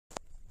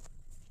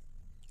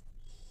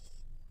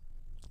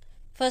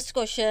First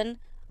question,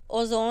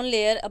 ozone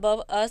layer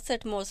above Earth's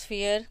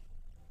atmosphere.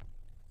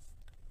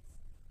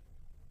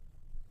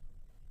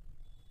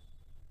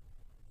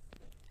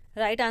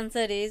 Right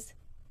answer is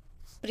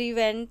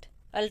prevent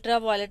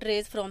ultraviolet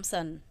rays from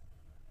sun.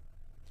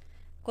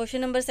 Question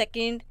number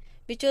second,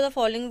 which of the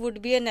following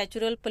would be a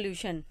natural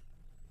pollution?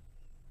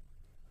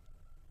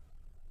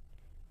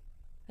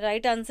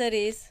 Right answer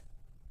is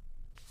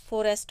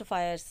forest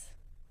fires.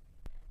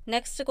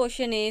 Next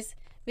question is,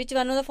 which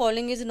one of the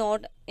following is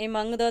not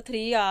among the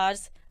 3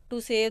 R's to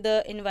save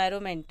the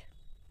environment?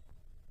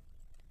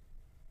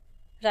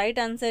 Right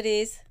answer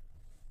is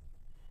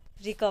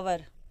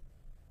recover.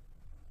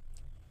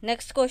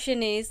 Next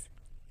question is,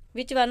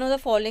 which one of the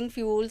following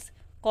fuels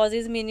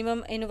causes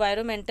minimum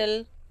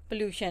environmental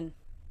pollution?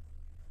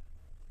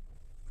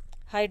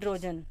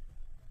 Hydrogen.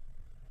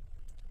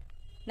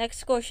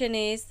 Next question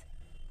is,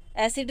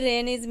 acid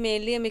rain is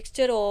mainly a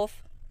mixture of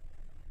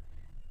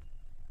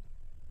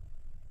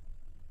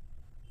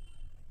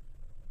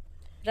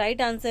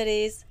right answer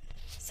is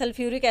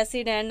sulfuric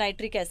acid and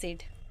nitric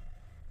acid.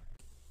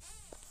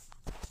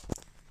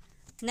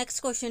 Next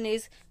question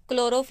is,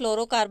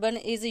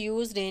 chlorofluorocarbon is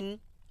used in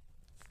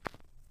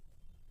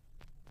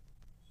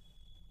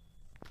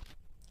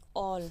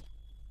all.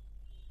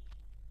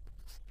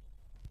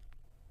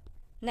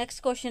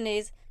 Next question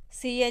is,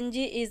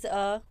 CNG is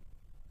a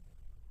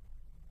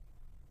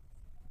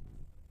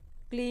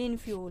clean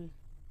fuel.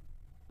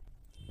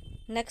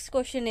 Next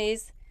question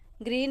is,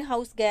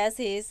 greenhouse gas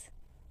is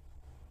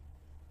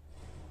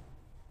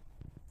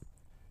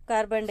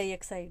carbon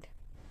dioxide.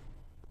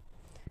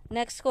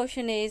 Next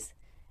question is,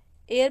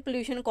 air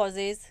pollution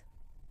causes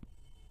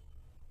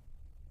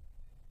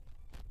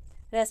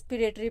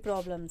respiratory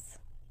problems.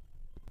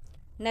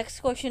 Next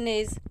question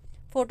is,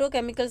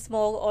 photochemical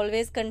smog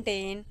always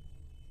contain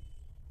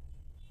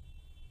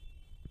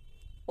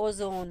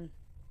ozone.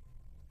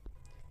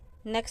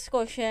 Next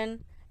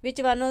question, which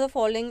one of the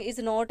following is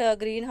not a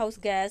greenhouse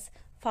gas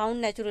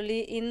found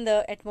naturally in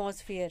the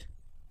atmosphere?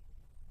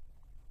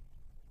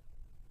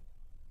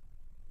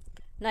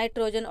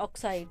 Nitrogen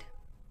oxide.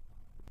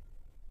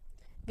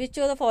 Which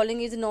of the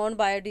following is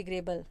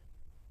non-biodegradable?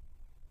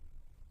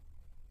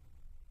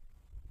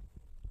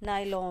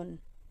 Nylon.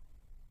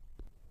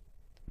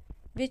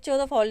 Which of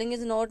the following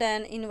is not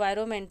an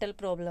environmental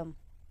problem?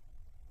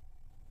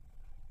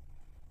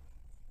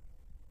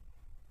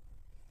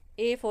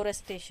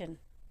 Afforestation.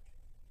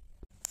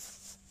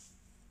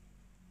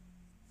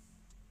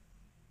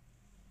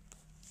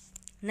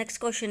 Next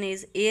question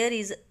is, air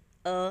is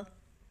a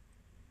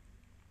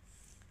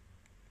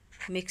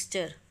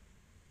mixture.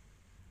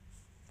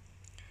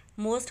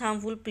 Most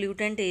harmful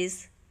pollutant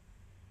is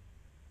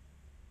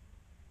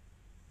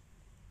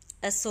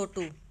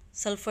SO2,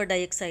 sulfur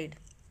dioxide.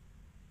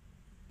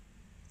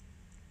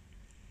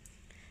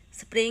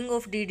 Spraying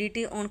of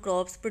DDT on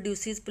crops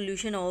produces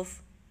pollution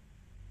of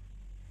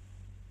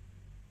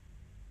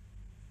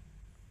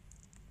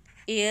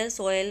air,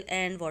 soil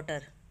and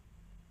water.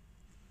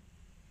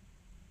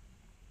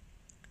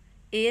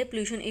 Air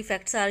pollution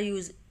effects are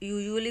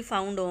usually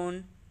found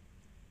on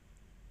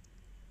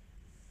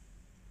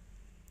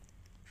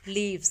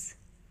leaves.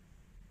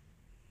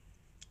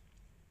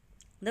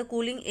 The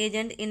cooling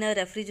agent in a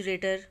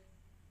refrigerator,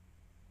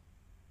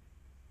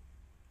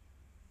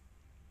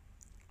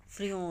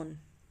 freon.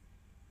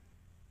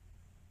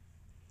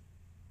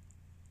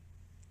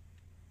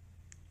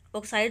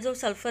 Oxides of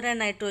sulfur and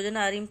nitrogen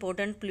are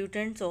important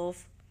pollutants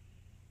of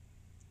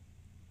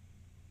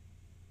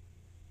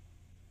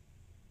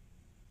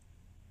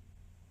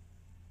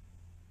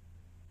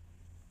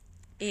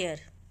air.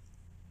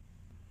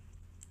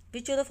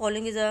 Which of the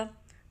following is a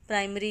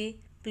primary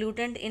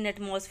pollutant in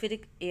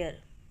atmospheric air?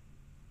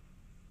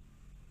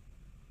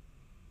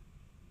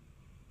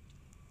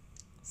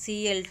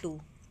 Cl2.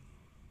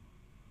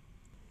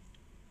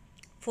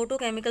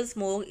 Photochemical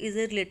smog is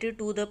related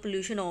to the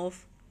pollution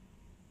of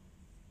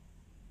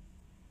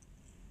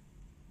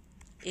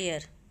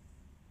air.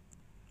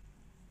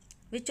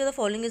 Which of the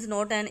following is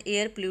not an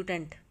air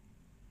pollutant?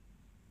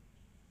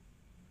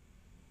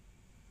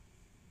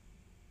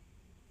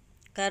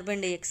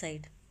 Carbon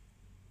dioxide.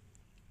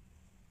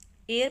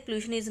 Air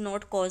pollution is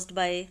not caused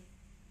by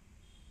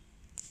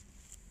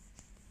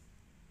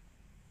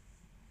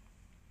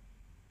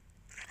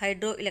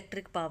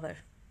hydroelectric power.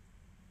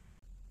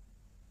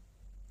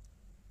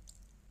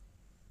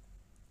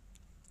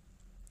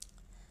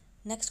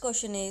 Next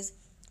question is,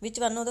 which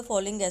one of the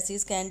following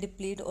gases can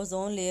deplete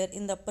ozone layer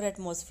in the upper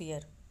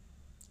atmosphere?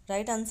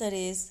 Right answer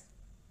is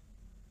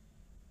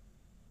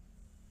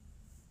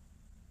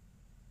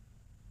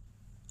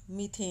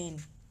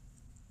methane.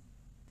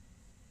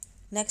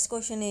 Next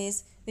question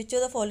is, which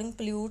of the following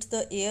pollutes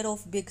the air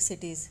of big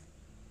cities?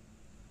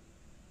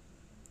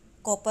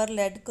 Copper,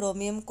 lead,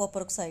 chromium,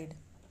 copper oxide.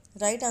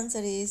 Right answer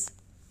is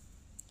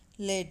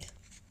lead.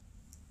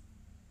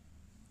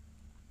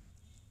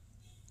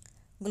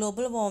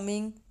 Global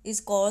warming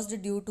is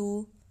caused due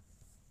to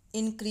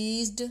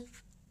increased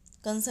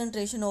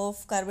concentration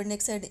of carbon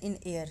dioxide in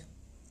air.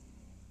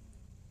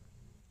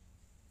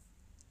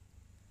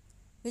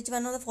 Which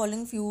one of the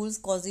following fuels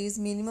causes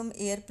minimum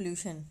air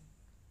pollution?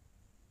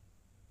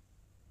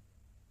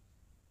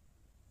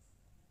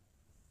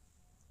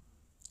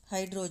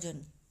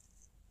 Hydrogen.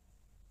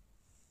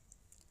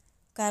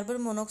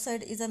 Carbon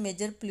monoxide is a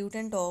major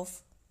pollutant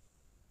of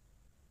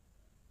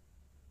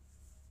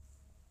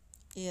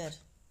air.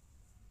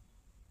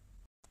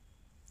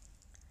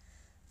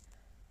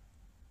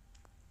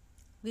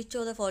 Which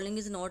of the following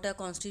is not a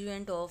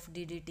constituent of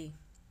DDT?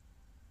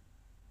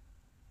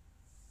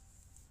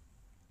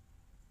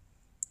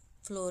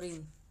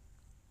 Fluorine.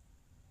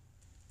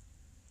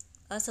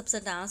 A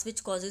substance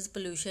which causes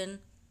pollution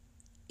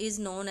is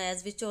known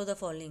as which of the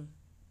following?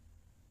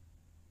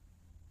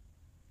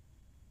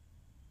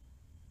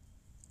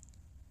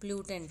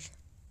 Pollutant.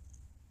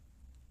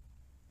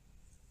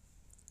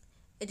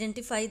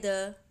 Identify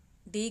the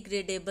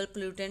degradable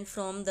pollutant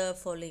from the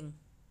following.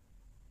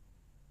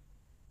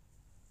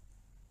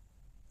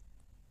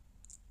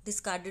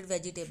 Discarded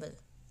vegetable.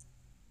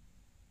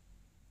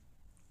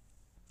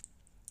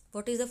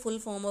 What is the full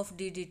form of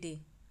DDT?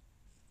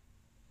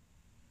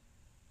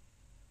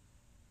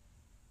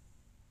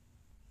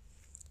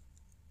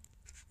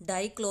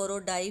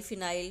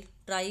 Dichlorodiphenyl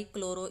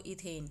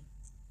trichloroethane.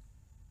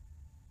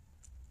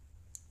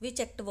 Which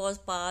act was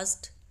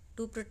passed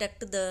to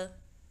protect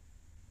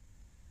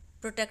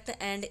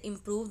and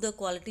improve the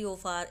quality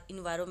of our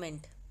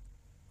environment?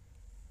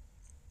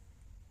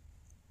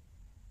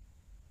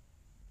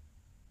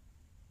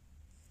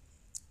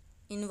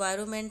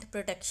 Environment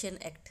Protection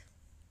Act.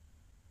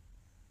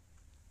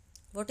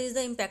 What is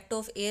the impact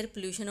of air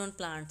pollution on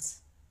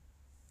plants?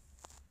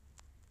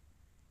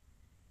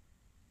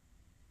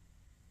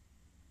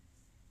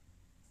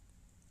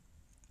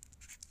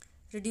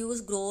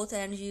 Reduce growth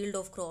and yield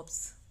of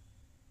crops.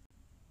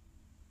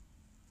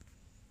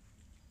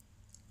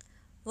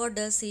 What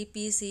does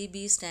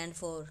CPCB stand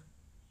for?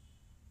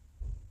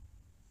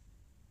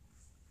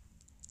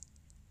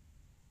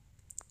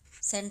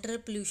 Central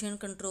Pollution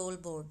Control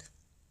Board.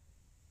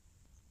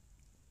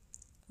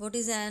 What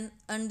is an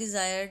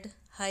undesired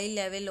high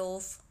level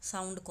of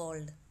sound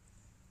called?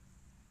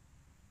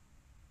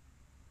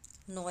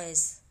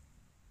 Noise.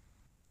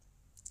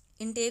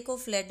 Intake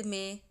of lead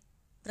may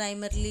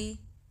primarily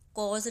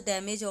cause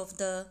damage of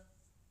the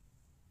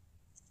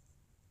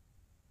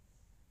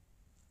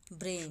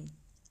brain.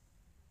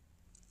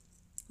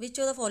 Which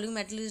of the following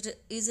metal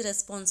is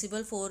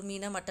responsible for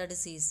Mina-Mata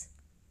disease?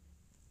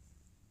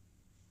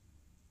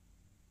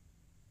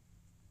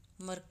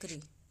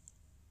 Mercury.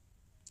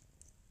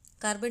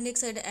 Carbon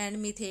dioxide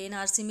and methane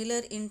are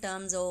similar in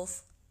terms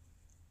of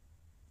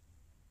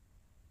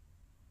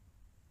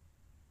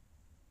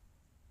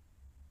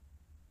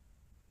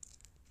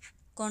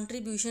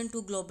contribution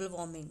to global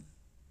warming.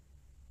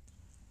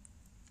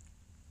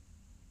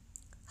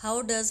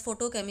 How does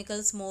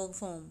photochemical smoke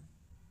form?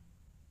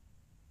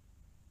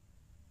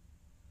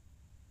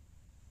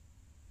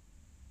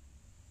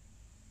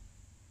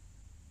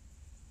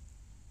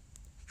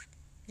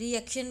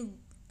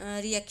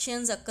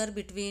 Reactions occur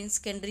between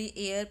secondary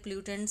air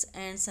pollutants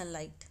and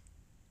sunlight.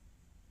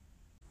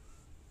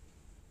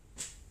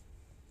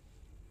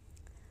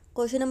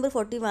 Question number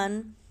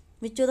 41.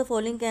 Which of the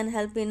following can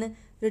help in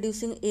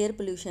reducing air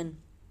pollution?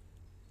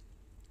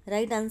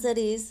 Right answer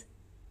is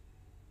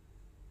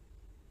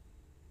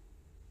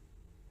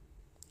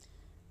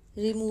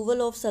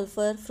removal of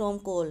sulfur from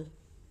coal.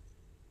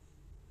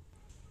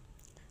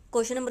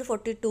 Question number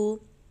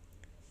 42.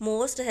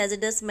 Most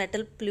hazardous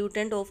metal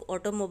pollutant of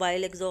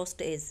automobile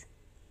exhaust is?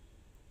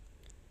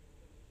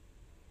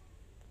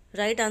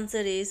 Right answer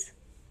is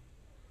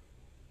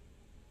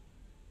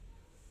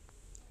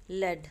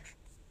lead.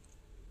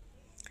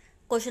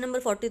 Question number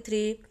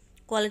 43.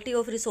 Quality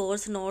of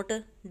resource not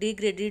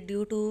degraded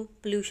due to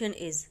pollution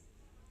is?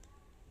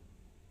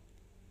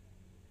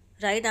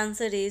 Right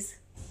answer is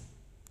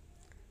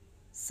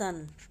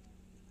sun.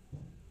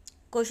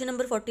 Question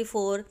number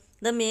 44.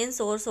 The main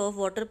source of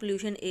water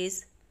pollution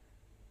is?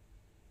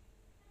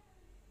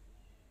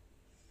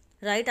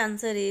 Right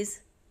answer is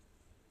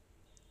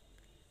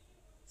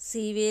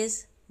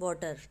sewage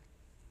water.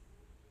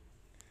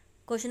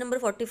 Question number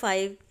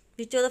 45.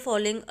 Which of the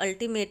following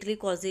ultimately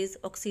causes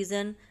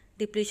oxygen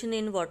depletion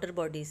in water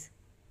bodies?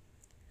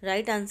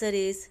 Right answer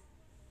is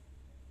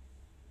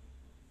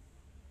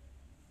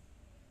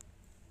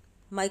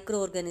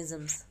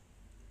microorganisms.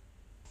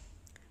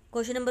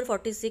 Question number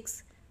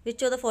 46.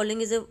 Which of the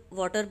following is a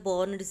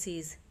waterborne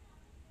disease?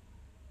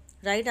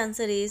 Right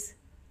answer is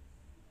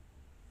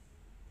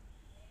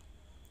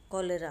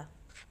cholera.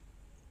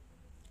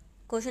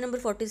 Question number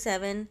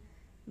 47.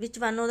 Which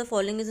one of the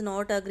following is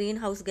not a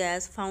greenhouse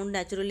gas found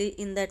naturally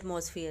in the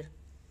atmosphere?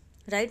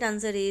 Right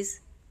answer is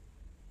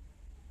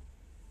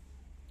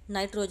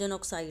nitrogen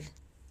oxide.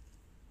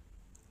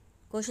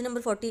 Question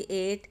number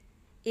 48.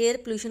 Air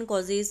pollution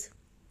causes?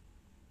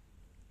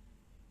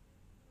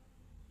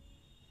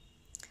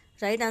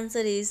 Right answer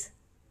is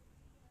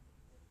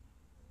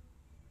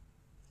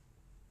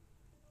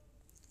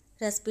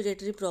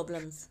respiratory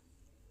problems.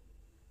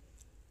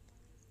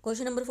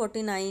 Question number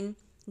 49.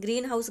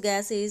 Greenhouse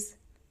gas is?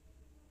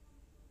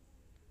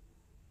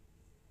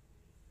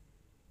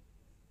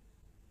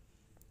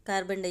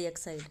 carbon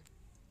dioxide.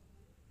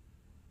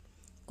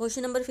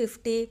 Question number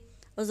 50.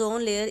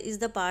 Ozone layer is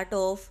the part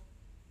of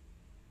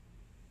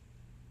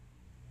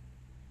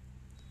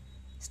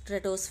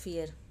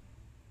stratosphere.